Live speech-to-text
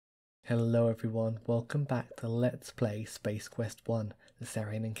Hello everyone, welcome back to Let's Play Space Quest 1, the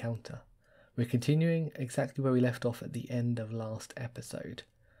Sarian Encounter. We're continuing exactly where we left off at the end of last episode.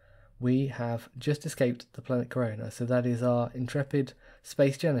 We have just escaped the planet Corona, so that is our intrepid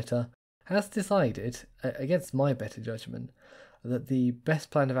space janitor has decided, against my better judgment, that the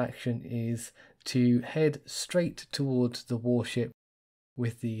best plan of action is to head straight towards the warship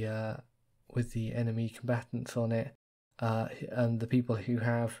with the enemy combatants on it, and the people who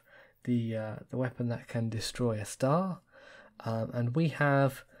have the weapon that can destroy a star, and we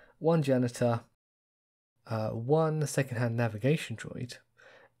have one janitor, one second-hand navigation droid,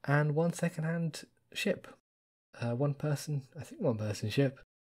 and one second-hand ship. One person ship.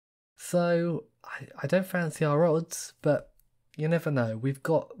 So I don't fancy our odds, but you never know. We've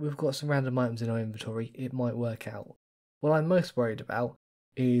got some random items in our inventory. It might work out. What I'm most worried about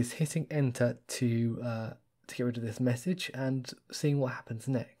is hitting enter to get rid of this message and seeing what happens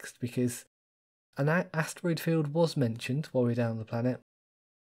next, because an asteroid field was mentioned while we were down on the planet,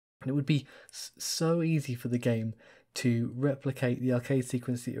 and it would be so easy for the game to replicate the arcade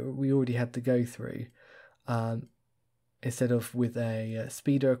sequence that we already had to go through, instead of with a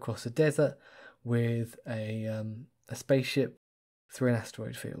speeder across a desert with a spaceship through an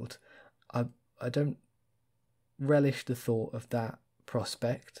asteroid field. I don't relish the thought of that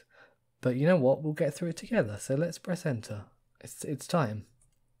prospect. But you know what? We'll get through it together. So let's press enter. It's time.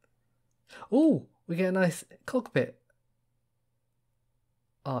 Oh, we get a nice cockpit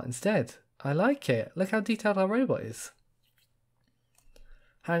art instead. I like it. Look how detailed our robot is.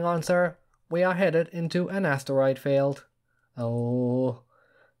 Hang on, sir. We are headed into an asteroid field. Right.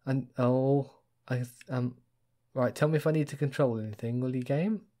 Tell me if I need to control anything, will you,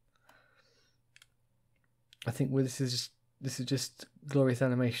 game? I think this is just glorious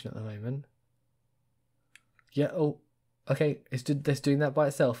animation at the moment. Yeah, oh, okay, it's doing that by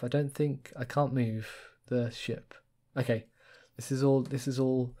itself. I can't move the ship. Okay, this is all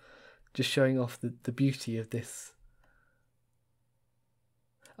just showing off the beauty of this.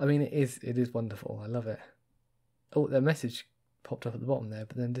 I mean, it is wonderful. I love it. Oh, the message popped up at the bottom there,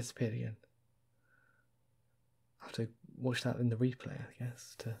 but then disappeared again. I have to watch that in the replay, I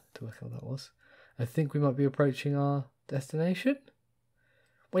guess, to work out what that was. I think we might be approaching our destination?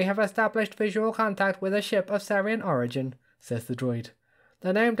 We have established visual contact with a ship of Sarian origin, says the droid.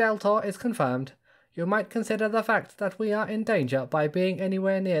 The name Deltaur is confirmed. You might consider the fact that we are in danger by being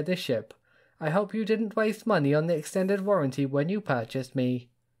anywhere near this ship. I hope you didn't waste money on the extended warranty when you purchased me.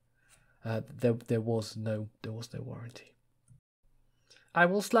 There was no warranty. I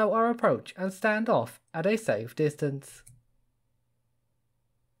will slow our approach and stand off at a safe distance.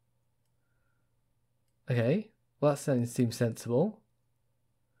 Okay, well that seems sensible.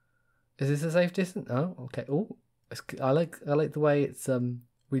 Is this a safe distance? Oh, okay. Oh, I like the way it's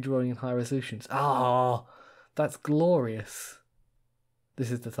redrawing in high resolutions. Ah, that's glorious.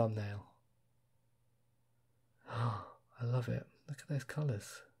 This is the thumbnail. Oh, I love it. Look at those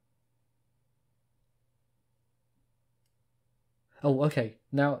colours. Oh, okay.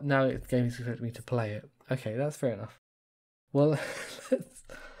 Now the game is expecting me to play it. Okay, that's fair enough. Well,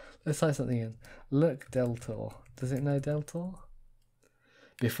 let's type something in. Look, Deltaur. Does it know Deltaur?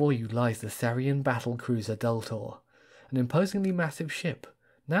 Before you lies the Sarian battle cruiser Deltaur, an imposingly massive ship.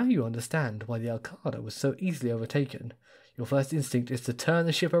 Now you understand why the Arcada was so easily overtaken. Your first instinct is to turn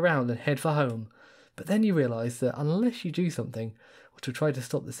the ship around and head for home, but then you realise that unless you do something, or to try to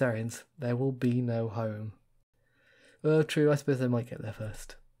stop the Sarians, there will be no home. Well, true, I suppose they might get there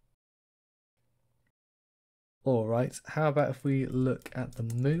first. Alright, how about if we look at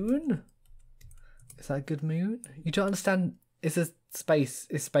the moon? Is that a good moon? You don't understand. It's Space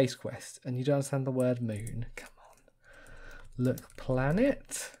Quest, and you don't understand the word moon. Come on. Look,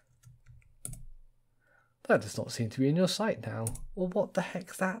 planet. That does not seem to be in your sight now. Well, what the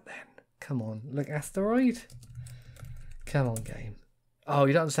heck's that then? Come on. Look, asteroid. Come on, game. Oh,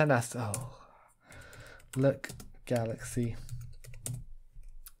 you don't understand Oh. Look, galaxy.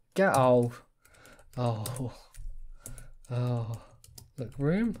 Oh. Look,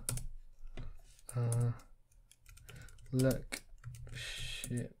 room. Look,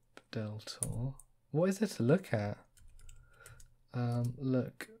 ship Deltaur. What is there to look at?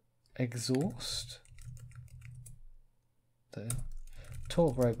 Look, exhaust. There.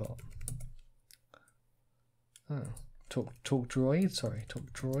 Talk robot. Oh, talk droid. Sorry,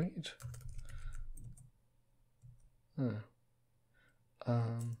 talk droid.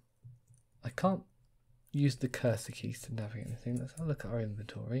 I can't use the cursor keys to navigate anything. Let's have a look at our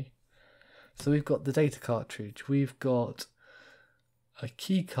inventory. So we've got the data cartridge. We've got a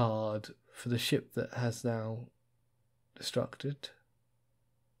key card for the ship that has now destructed.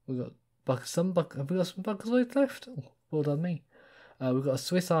 We've got Have we got some Buckazoids left? Oh, well done me. We've got a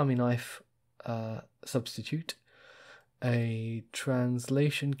Swiss Army knife substitute, a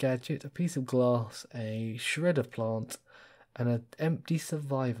translation gadget, a piece of glass, a shred of plant, and an empty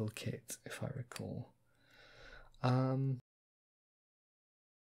survival kit, if I recall.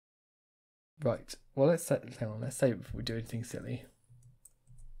 Right. Well, let's save before we do anything silly.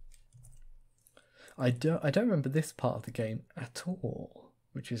 I don't remember this part of the game at all,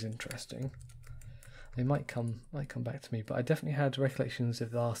 which is interesting. They might come back to me, but I definitely had recollections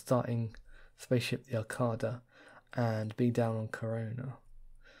of our starting spaceship, the Arcada, and being down on Corona.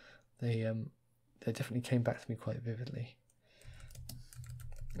 They definitely came back to me quite vividly.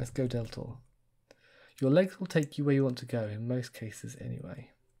 Let's go, Deltaur. Your legs will take you where you want to go, in most cases anyway.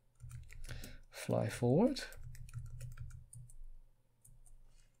 Fly forward.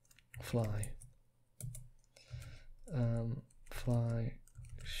 Fly. Fly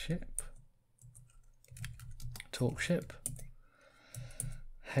ship. Talk ship.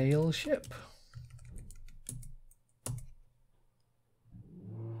 Hail ship.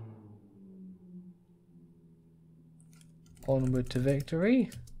 Onward to victory.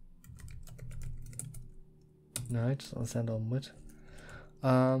 No, it doesn't sound onward.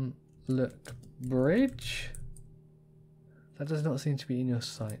 Look, bridge. That does not seem to be in your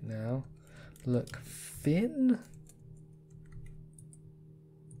sight now. Look, fin.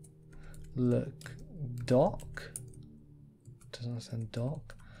 Look, dock. Doesn't sound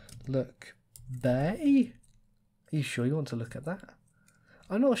dock. Look, bay. Are you sure you want to look at that?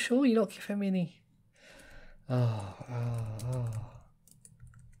 I'm not sure. You're not giving me any.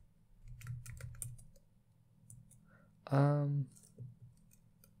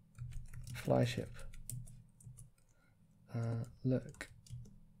 Fly ship. Look.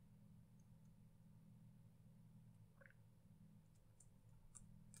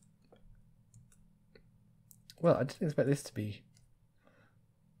 Well, I didn't expect this to be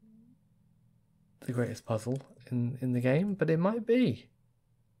the greatest puzzle in the game, but it might be.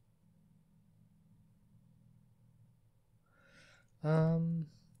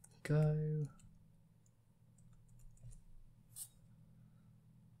 Go.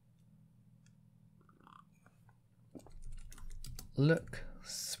 Look,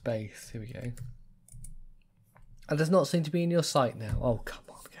 space. Here we go. And does not seem to be in your sight now. Oh, come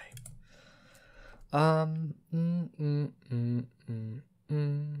on, game.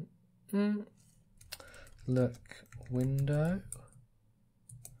 Look, window.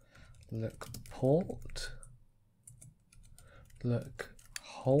 Look, port. Look,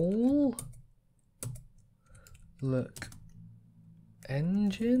 hole. Look,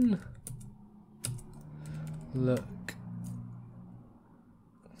 engine. Look,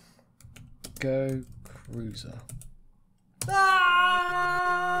 go cruiser.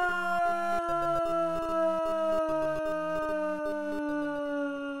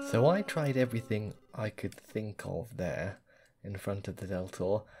 So I tried everything I could think of there in front of the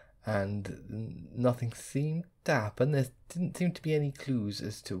Deltaur, and nothing seemed to happen. There didn't seem to be any clues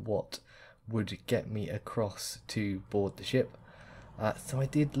as to what would get me across to board the ship. So I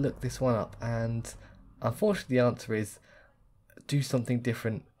did look this one up, and unfortunately the answer is do something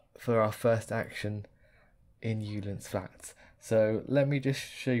different for our first action in Yulon's Flats. So let me just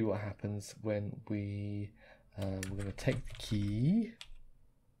show you what happens when we're going to take the key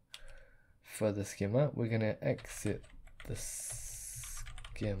for the skimmer. We're going to exit the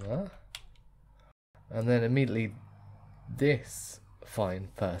skimmer, and then immediately this fine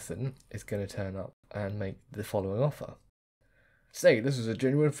person is going to turn up and make the following offer. Say, this is a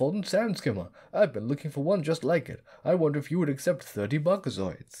genuine Fulton sand skimmer. I've been looking for one just like it. I wonder if you would accept 30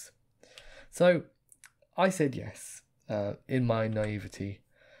 Buckazoids. So I said yes, in my naivety,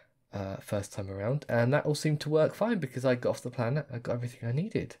 first time around, and that all seemed to work fine because I got off the planet, I got everything I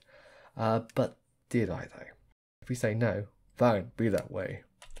needed. But did I though? If we say no, fine, be that way.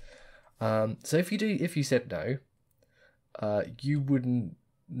 So if you said no, you wouldn't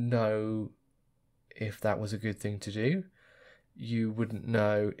know if that was a good thing to do. You wouldn't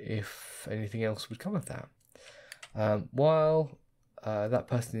know if anything else would come of that. While that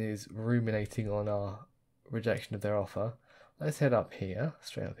person is ruminating on our rejection of their offer, let's head up here,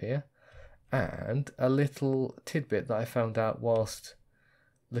 straight up here, and a little tidbit that I found out whilst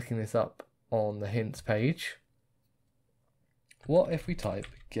looking this up on the hints page. What if we type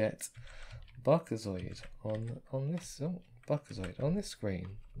get Buckazoid on this Buckazoid on this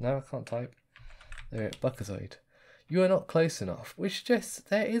screen? No, I can't type. There, Buckazoid. You are not close enough, which suggests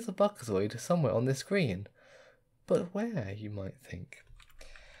there is a Buckazoid somewhere on this screen. But where, you might think?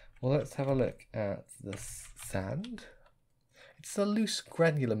 Well, let's have a look at the sand. It's a loose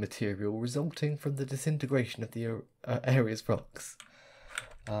granular material resulting from the disintegration of the area's rocks.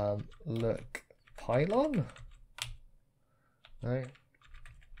 Look, pylon? No.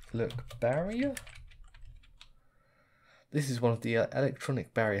 Look, barrier? This is one of the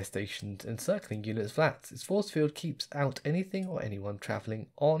electronic barrier stations encircling Unit's flats. Its force field keeps out anything or anyone travelling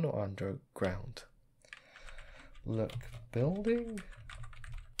on or underground. Look, building?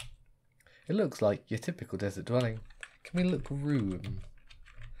 It looks like your typical desert dwelling. Can we look room?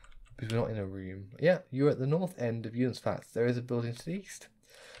 Because we're not in a room. Yeah, you're at the north end of Unit's flats. There is a building to the east.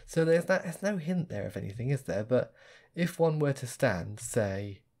 So there's no hint there of anything, is there? But if one were to stand,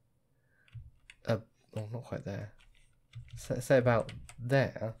 say, oh, not quite there. Say about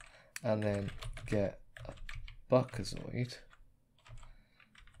there, and then get a buckazoid,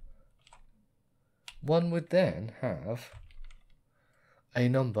 one would then have a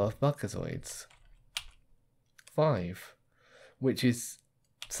number of buckazoids. 5, which is,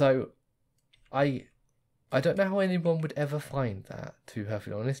 so I don't know how anyone would ever find that, to be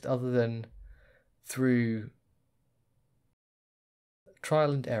perfectly honest, other than through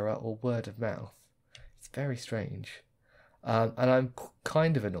trial and error or word of mouth. It's very strange. And I'm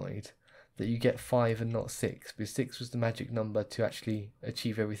kind of annoyed that you get 5 and not 6, because 6 was the magic number to actually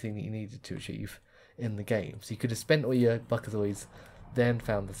achieve everything that you needed to achieve in the game. So you could have spent all your buckazoids, then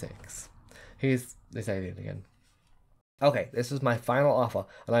found the 6. Here's this alien again. Okay, this is my final offer,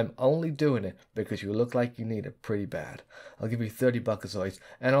 and I'm only doing it because you look like you need it pretty bad. I'll give you 30 buckazoids,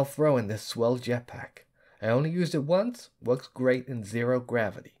 and I'll throw in this swell jetpack. I only used it once, works great in 0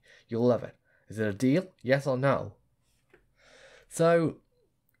 gravity. You'll love it. Is it a deal? Yes or no? So,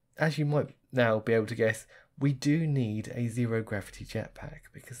 as you might now be able to guess, we do need a 0 gravity jetpack,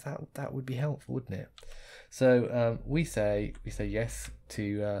 because that would be helpful, wouldn't it? So we say yes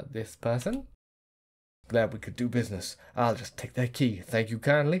to this person. Glad we could do business. I'll just take their key. Thank you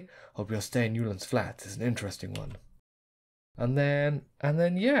kindly. Hope your stay in Newland's flats is an interesting one. And then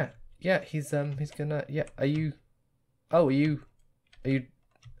yeah, he's gonna, yeah. Are you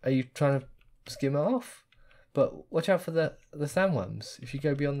trying to skim it off? But watch out for the sandworms. If you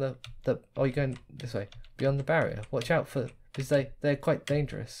go beyond the oh, you're going this way, beyond the barrier. Watch out for, because they're quite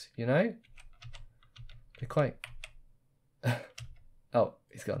dangerous, you know? They're quite oh,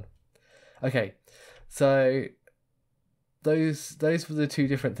 he's gone. Okay. So those were the 2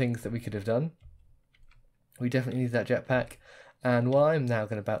 different things that we could have done. We definitely need that jetpack. And what I'm now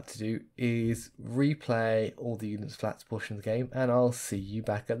about to do is replay all the Unit's flats portion of the game, and I'll see you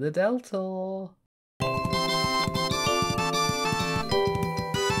back at the Deltaur.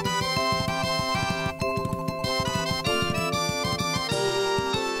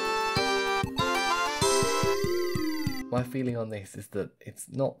 My feeling on this is that it's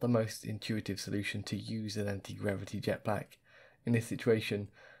not the most intuitive solution to use an anti-gravity jetpack in this situation,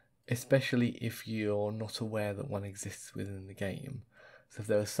 especially if you're not aware that one exists within the game. So if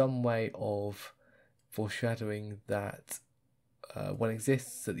there was some way of foreshadowing that one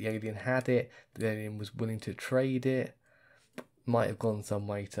exists, that the alien had it, the alien was willing to trade it, might have gone some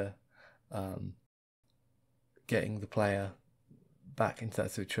way to getting the player back into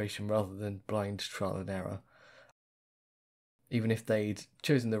that situation rather than blind trial and error. Even if they'd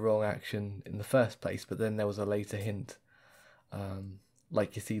chosen the wrong action in the first place, but then there was a later hint.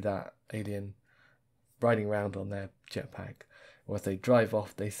 Like you see that alien riding around on their jetpack. Or if they drive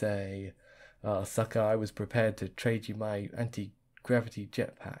off, they say, oh, sucker, I was prepared to trade you my anti-gravity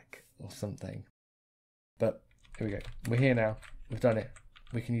jetpack, or something. But, here we go. We're here now. We've done it.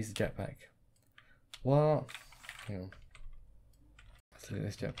 We can use the jetpack. What? Hang on. Let's look at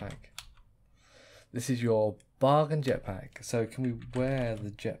this jetpack. This is your bargain jetpack. So can we wear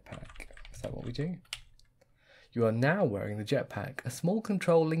the jetpack? Is that what we do? You are now wearing the jetpack. A small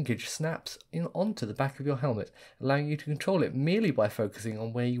control linkage snaps in onto the back of your helmet, allowing you to control it merely by focusing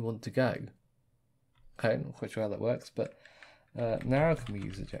on where you want to go. Okay, not quite sure how that works, but now can we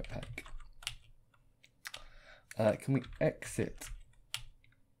use the jetpack? Can we exit?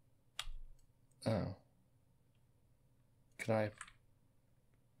 Oh. Can I?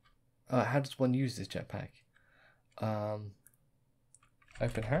 How does one use this jetpack?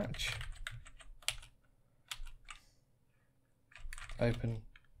 Open hatch. Open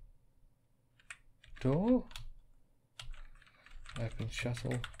door. Open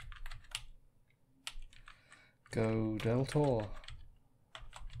shuttle. Go Deltaur. Are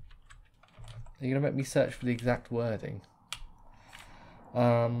you going to make me search for the exact wording?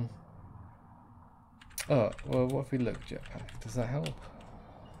 Oh, well, what if we look jetpack? Does that help?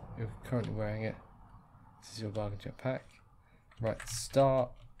 You're currently wearing it. This is your bargain jetpack. Right,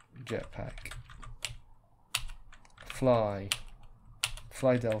 start jetpack. Fly.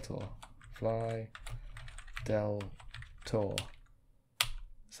 Fly Deltaur. Fly Deltaur.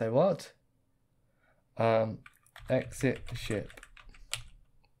 Say what? Exit ship.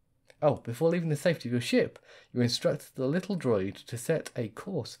 Oh, before leaving the safety of your ship, you instruct the little droid to set a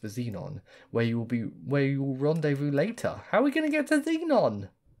course for Xenon, where you will rendezvous later. How are we going to get to Xenon?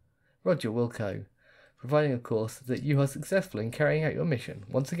 Roger, Wilco. Providing, of course, that you are successful in carrying out your mission.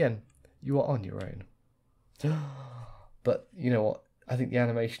 Once again, you are on your own. But, you know what? I think the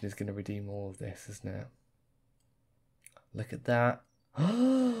animation is going to redeem all of this, isn't it? Look at that.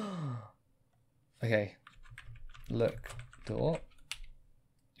 Okay. Look. Door.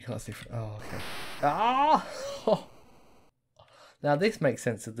 You can't see from... Oh, okay. Ah! Now, this makes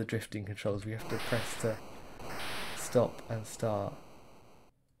sense of the drifting controls. We have to press to stop and start.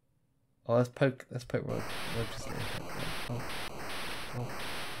 Oh, let's poke Rod. Oh.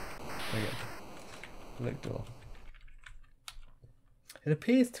 There you go. Look, door. It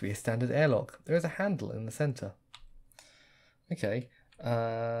appears to be a standard airlock. There is a handle in the centre. Okay.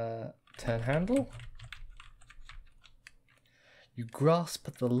 Turn handle. You grasp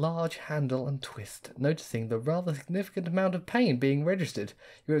the large handle and twist, noticing the rather significant amount of pain being registered.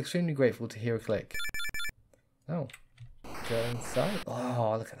 You are extremely grateful to hear a click. Oh. Go inside.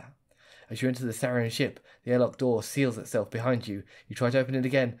 Oh, look at that. As you enter the Sarian ship, the airlock door seals itself behind you. You try to open it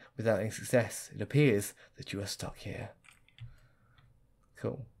again without any success. It appears that you are stuck here.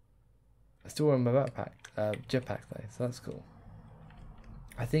 Cool. I still wear my jetpack though, so that's cool.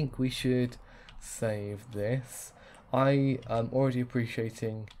 I think we should save this. I am already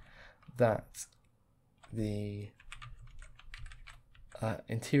appreciating that the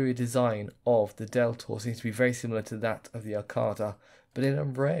interior design of the Deltaur seems to be very similar to that of the Arcada, but in a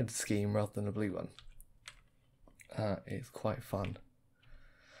red scheme rather than a blue one. It's quite fun.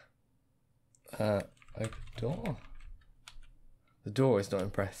 Open door. The door is not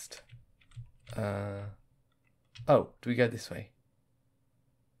impressed. Oh, do we go this way?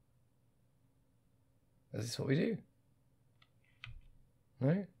 Is this what we do?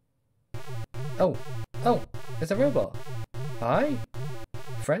 No? Oh, there's a robot. Hi,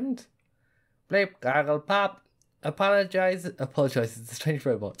 friend. Bleep, gargle, pop. Apologizes to the strange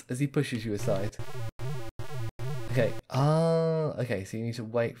robot as he pushes you aside. Okay. Okay. So you need to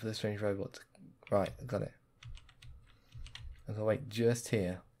wait for the strange robot. Right, got it. I'm gonna wait just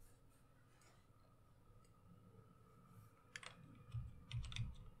here.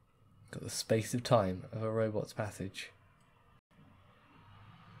 Got the space of time of a robot's passage.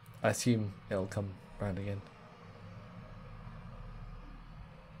 I assume it'll come round again.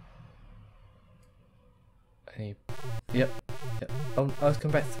 Yep. Oh, I was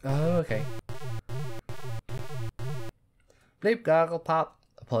coming back. Oh, okay. Bleep, gargle, pop.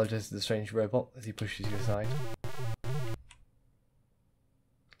 Apologise to the strange robot as he pushes you aside.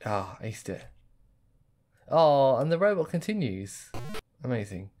 Ah, aced it. Oh, and the robot continues.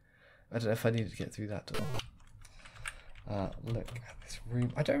 Amazing. I don't know if I need to get through that door. Look at this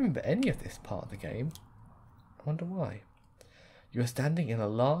room. I don't remember any of this part of the game. I wonder why. You are standing in a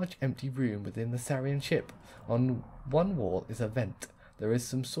large empty room within the Sarian ship. On one wall is a vent. There is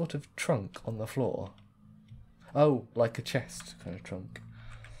some sort of trunk on the floor. Oh, like a chest kind of trunk.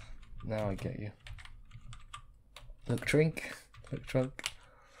 Now I get you. Look, trink. Look, trunk.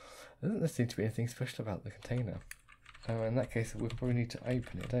 There doesn't seem to be anything special about the container. Oh, in that case, we probably need to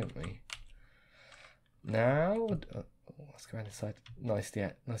open it, don't we? Now, let's go around inside. Nicely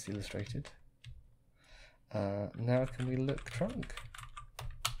illustrated. Now can we look trunk?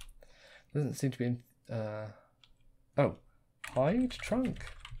 Doesn't seem to be in. Oh, hide trunk.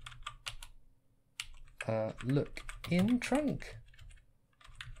 Look in trunk.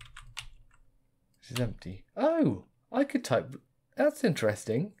 This is empty. Oh, I could type. That's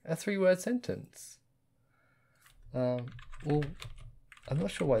interesting. A 3-word sentence. Well, I'm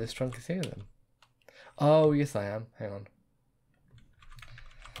not sure why this trunk is here then. Oh, yes I am. Hang on.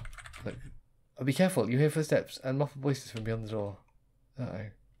 Look. Oh, be careful. You hear footsteps and muffled voices from beyond the door.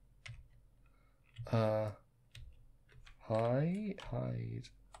 Uh-oh. Hide.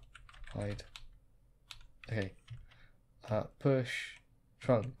 Okay. Push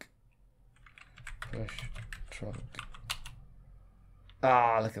trunk. Push trunk.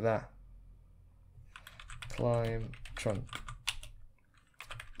 Ah, look at that. Climb trunk.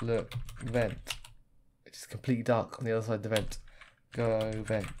 Look, vent. It's completely dark on the other side of the vent. Go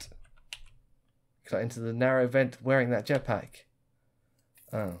vent. Can I enter the narrow vent wearing that jetpack?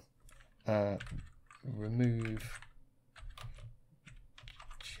 Oh. Remove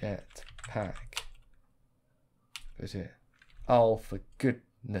jetpack. Put it. Oh, for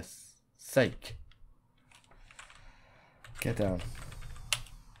goodness sake. Get down.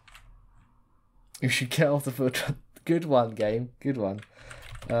 You should get off the foot. Good one, game. Good one.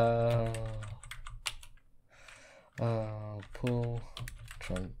 Pull,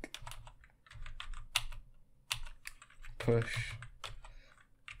 trunk, push,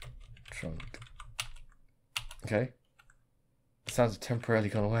 trunk. Okay. The sounds have temporarily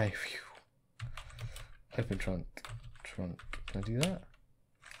gone away. Phew. Open trunk, trunk. Can I do that?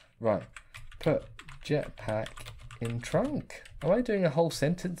 Right. Put jetpack in trunk. Am I doing a whole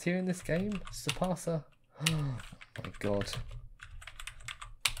sentence here in this game, Sapasa? Oh my god.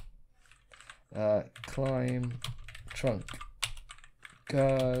 Climb trunk.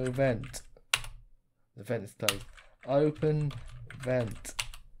 Go vent. The vent is closed. Open vent.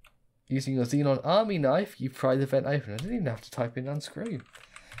 Using your Xenon army knife, you pry the vent open. I didn't even have to type in unscrew.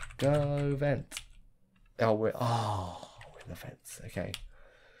 Go vent. Oh, we're in the vents. Okay.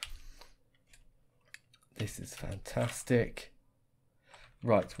 This is fantastic.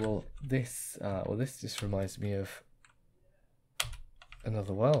 Right, well this just reminds me of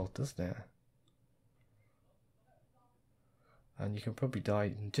another world, doesn't it? And you can probably die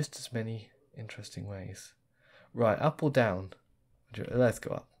in just as many interesting ways. Right, up or down? Let's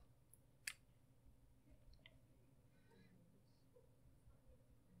go up.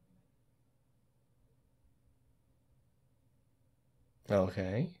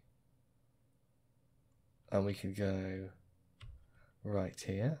 Okay. And we could go right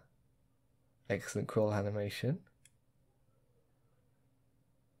here. Excellent crawl animation.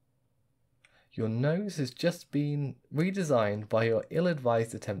 Your nose has just been redesigned by your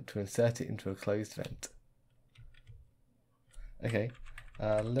ill-advised attempt to insert it into a closed vent. Okay.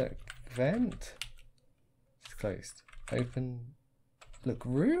 Look, vent. It's closed. Open. Look,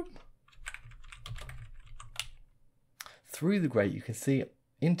 room. Through the grate, you can see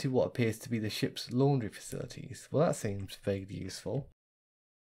into what appears to be the ship's laundry facilities. Well, that seems vaguely useful.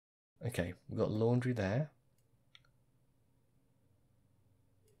 Okay, we've got laundry there.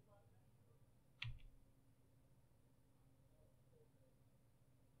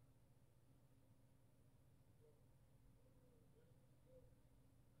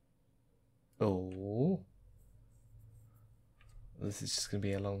 Oh, this is just going to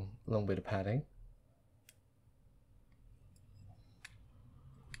be a long bit of padding.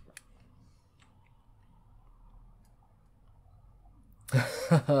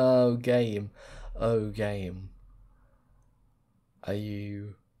 Oh, game. Oh, game. Are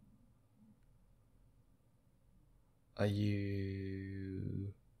you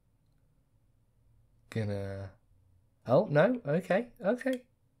gonna... Oh, no? Okay, okay.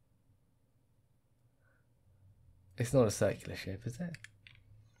 It's not a circular shape, is it?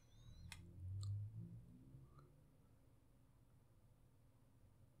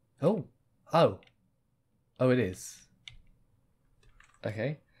 Oh. Oh. Oh, it is.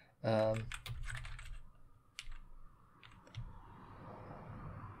 Okay.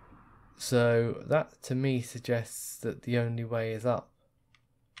 So that to me suggests that the only way is up.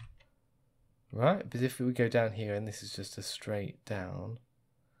 Right? Because if we go down here and this is just a straight down,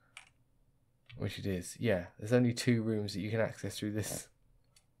 which it is, yeah, there's only 2 rooms that you can access through this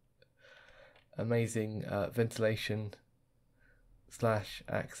amazing ventilation /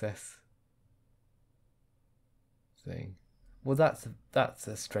 access thing. Well, that's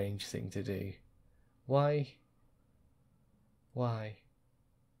a strange thing to do. Why? Why?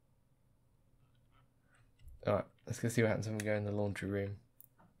 Alright, let's go see what happens when we go in the laundry room.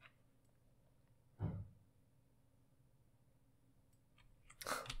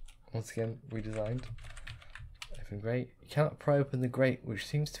 Once again, redesigned. Open grate. You cannot pry open the grate, which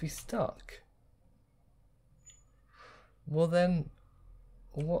seems to be stuck. Well then,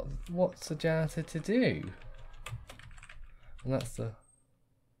 what's the janitor to do? And that's the...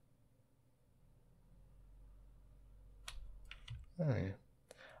 Oh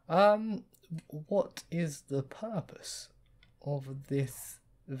yeah. What is the purpose of this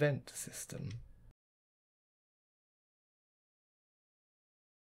vent system?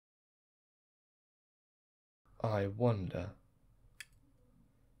 I wonder.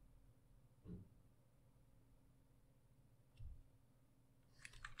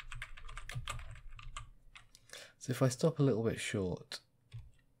 So if I stop a little bit short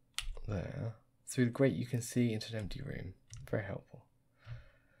there, through the grate you can see into an empty room. Very helpful.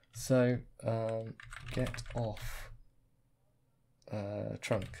 So, get off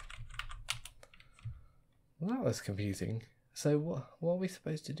trunk. Well, that was confusing. So what are we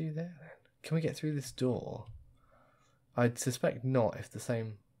supposed to do there then? Can we get through this door? I'd suspect not if the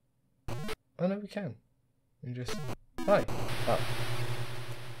same... Oh no, we can. We just... Hi. Oh.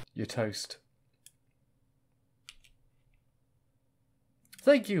 You're toast.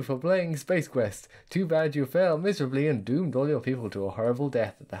 Thank you for playing Space Quest. Too bad you failed miserably and doomed all your people to a horrible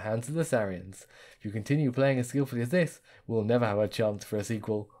death at the hands of the Sarians. If you continue playing as skillfully as this, we'll never have a chance for a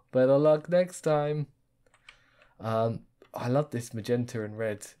sequel. Better luck next time. I love this magenta and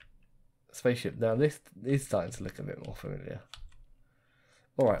red spaceship. Now this is starting to look a bit more familiar.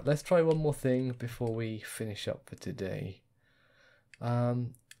 Alright, let's try one more thing before we finish up for today.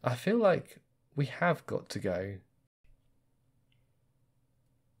 I feel like we have got to go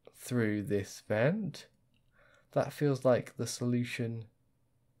through this vent. That feels like the solution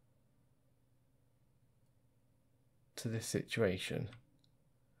to this situation.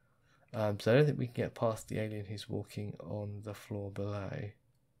 So I don't think we can get past the alien who's walking on the floor below.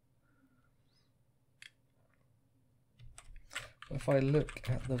 If I look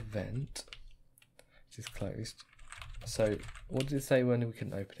at the vent, which is closed. So what did it say when we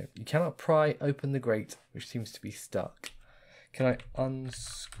couldn't open it? You cannot pry open the grate, which seems to be stuck. Can I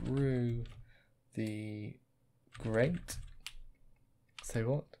unscrew the grate? Say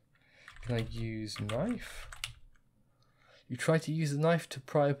what? Can I use knife? You try to use a knife to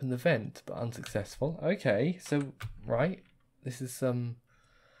pry open the vent, but unsuccessful. Okay, so right, this is some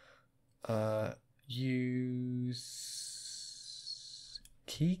use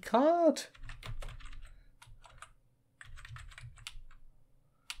key card.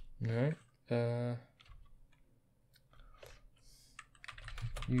 No.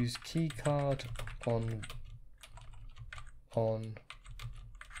 Use key card on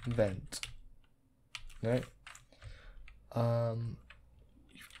vent. No.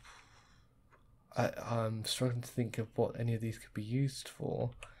 I'm struggling to think of what any of these could be used for.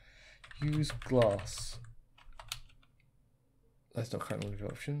 Use glass. That's not currently one of the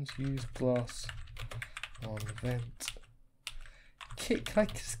options. Use glass on vent. Can I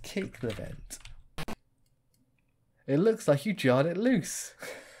just kick the vent? It looks like you jarred it loose.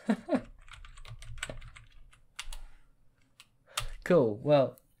 Cool.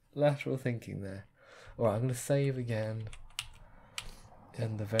 Well, lateral thinking there. Alright, I'm going to save again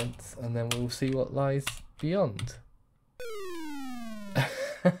in the vents, and then we'll see what lies beyond.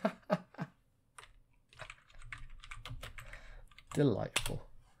 Delightful.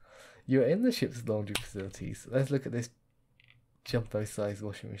 You're in the ship's laundry facilities. Let's look at this jumbo-sized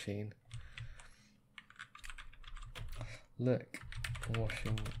washing machine. Look,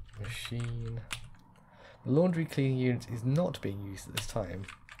 washing machine. The laundry cleaning unit is not being used at this time.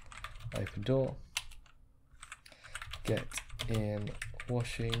 Open door. Get in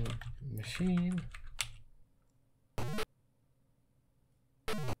washing machine.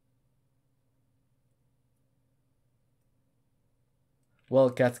 Well,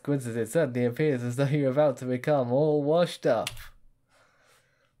 consequences, it certainly appears as though you're about to become all washed up.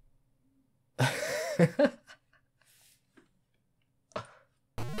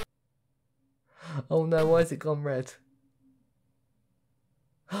 Oh no, why has it gone red?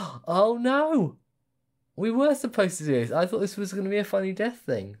 Oh no! We were supposed to do this. I thought this was going to be a funny death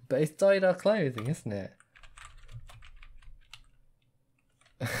thing, but it's dyed our clothing, isn't it?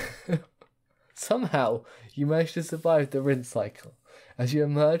 Somehow, you managed to survive the rinse cycle. As you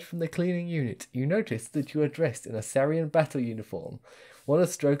emerge from the cleaning unit, you notice that you are dressed in a Sarian battle uniform. What a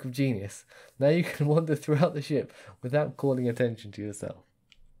stroke of genius. Now you can wander throughout the ship without calling attention to yourself.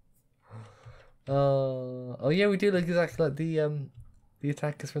 Oh yeah, we do look exactly like the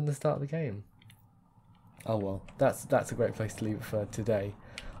attackers from the start of the game. Oh well, that's a great place to leave it for today.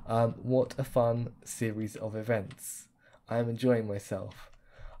 What a fun series of events. I am enjoying myself.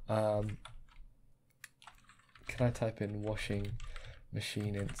 Can I type in washing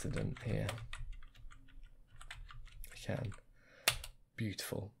machine incident here? I can.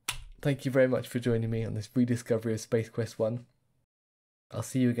 Beautiful. Thank you very much for joining me on this rediscovery of Space Quest 1. I'll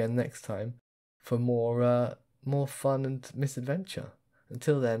see you again next time for more fun and misadventure.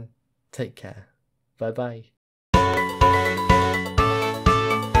 Until then, take care. Bye bye.